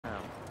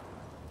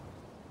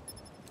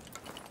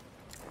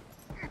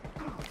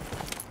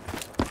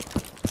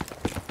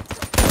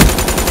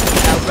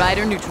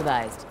Outrider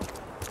neutralized.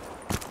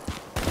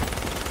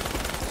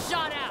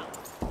 Shot out!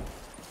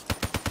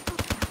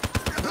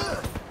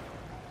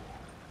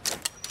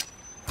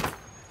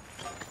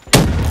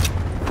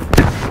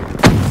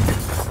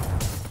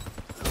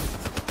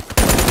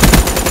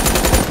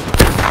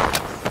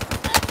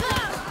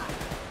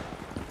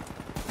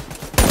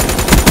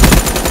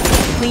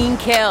 Clean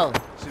kill.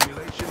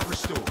 Simulation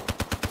restored.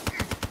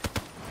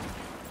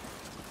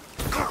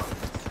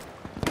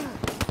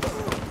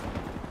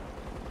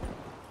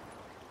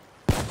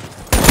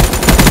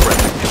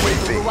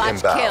 UAV Watch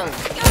inbound.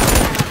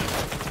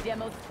 kill.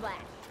 Demo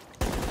splash.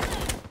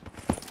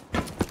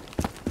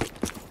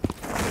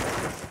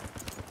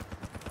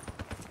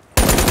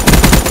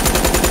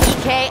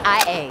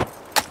 EKIA.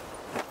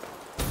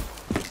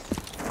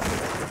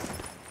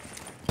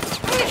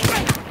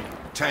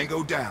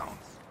 Tango down.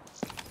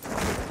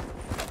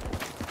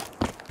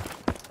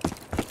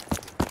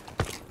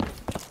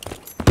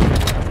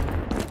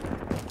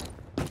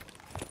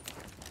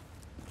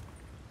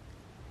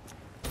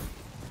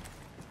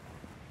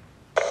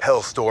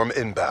 Hellstorm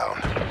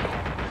inbound.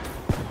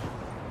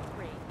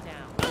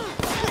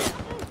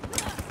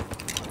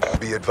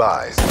 Be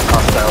advised,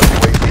 hostile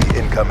UAV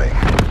incoming.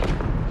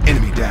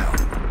 Enemy down.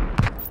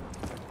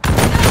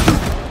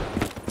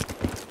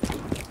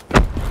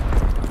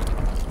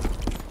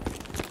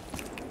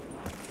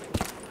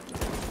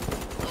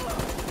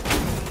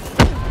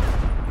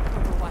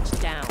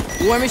 Overwatch down.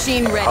 War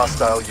machine ready.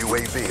 Hostile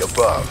UAV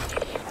above.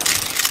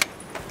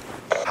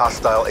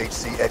 Hostile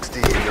HCXD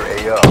in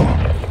your AO.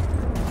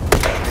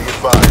 Be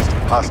advised,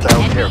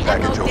 hostile care Enemy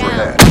package ammo down.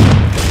 overhead.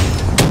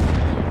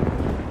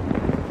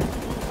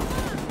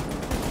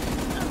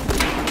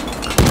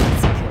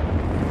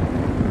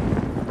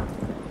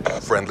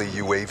 Friendly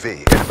UAV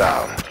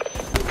inbound.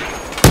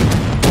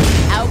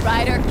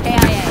 Outrider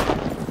KIA.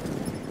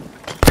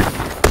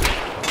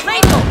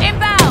 Lethal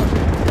inbound.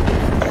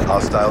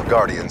 Hostile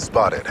Guardian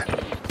spotted.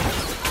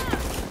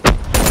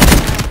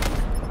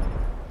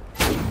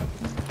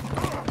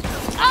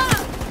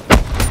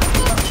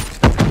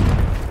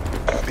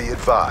 Be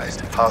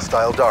advised,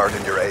 hostile Dart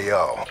in your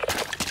AO.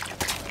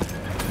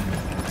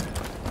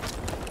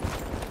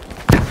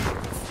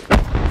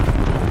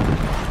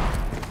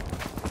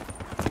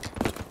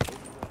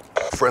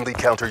 Friendly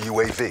counter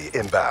UAV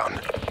inbound.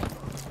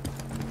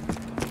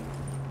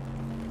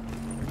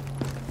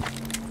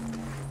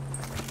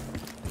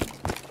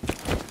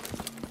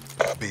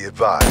 Be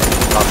advised,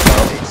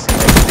 hostile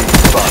HCXD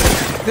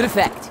spotted. Good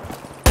effect.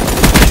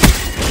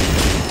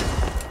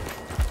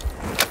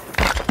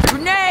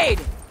 Grenade!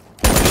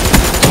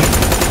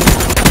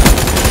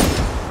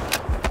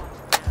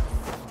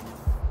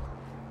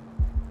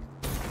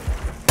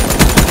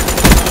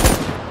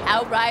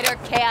 Outrider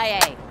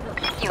KIA.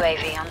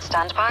 UAV on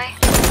standby.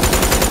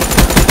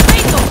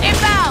 Lethal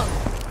inbound!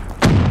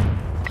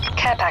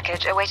 Care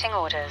package awaiting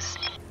orders.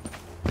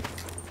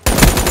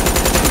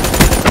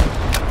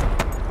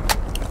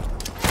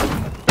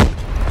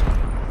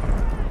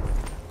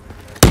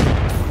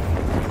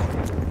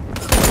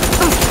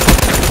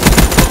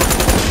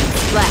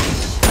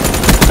 Splash.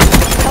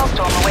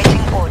 Hellstorm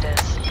awaiting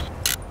orders.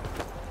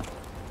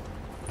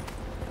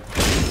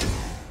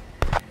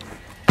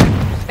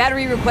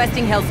 Battery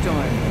requesting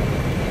Hellstorm.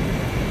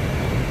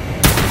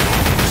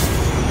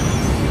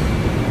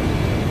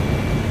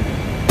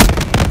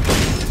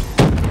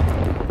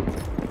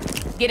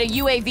 Get a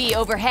UAV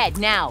overhead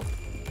now.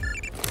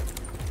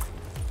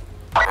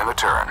 In the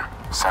turn.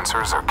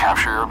 Sensors are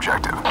capture your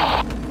objective.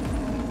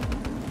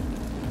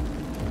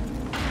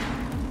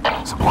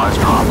 Supplies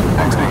dropped.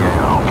 Exiting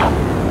AO.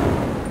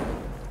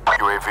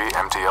 UAV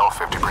MTL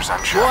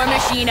 50% check. War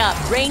machine up.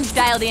 Range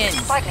dialed in.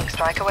 Lightning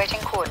strike awaiting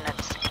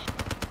coordinates.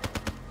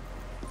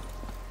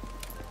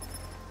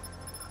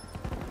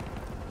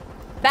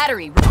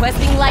 Battery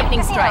requesting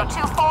lightning strike.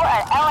 24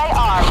 at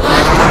LAR.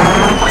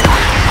 24.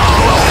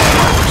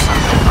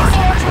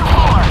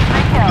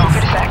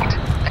 Good effect.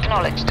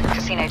 Acknowledged.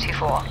 Casino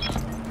 24.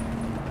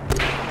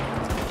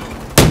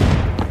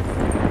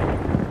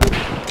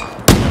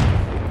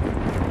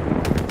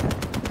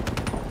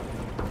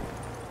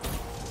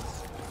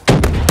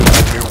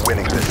 You're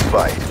winning this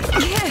fight.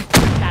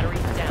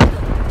 Batteries down.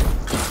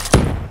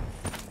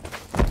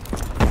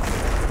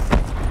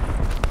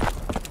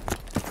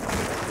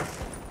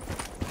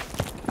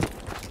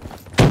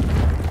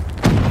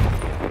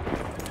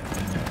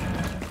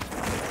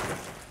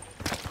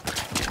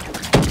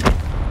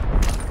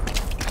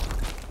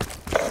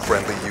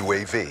 Friendly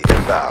UAV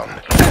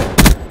inbound.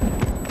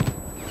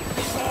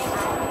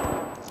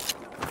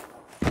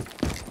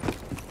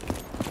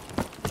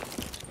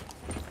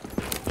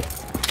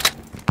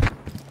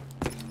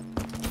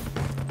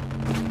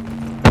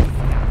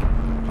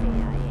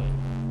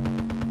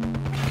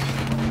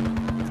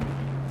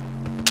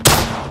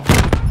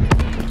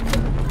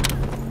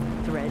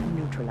 Threat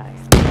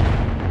neutralized.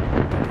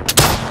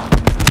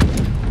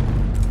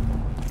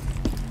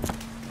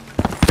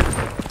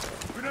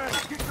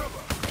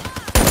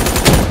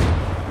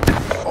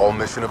 All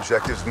mission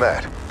objectives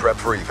met. Prep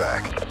for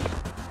evac.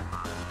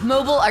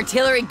 Mobile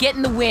artillery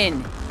getting the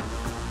win.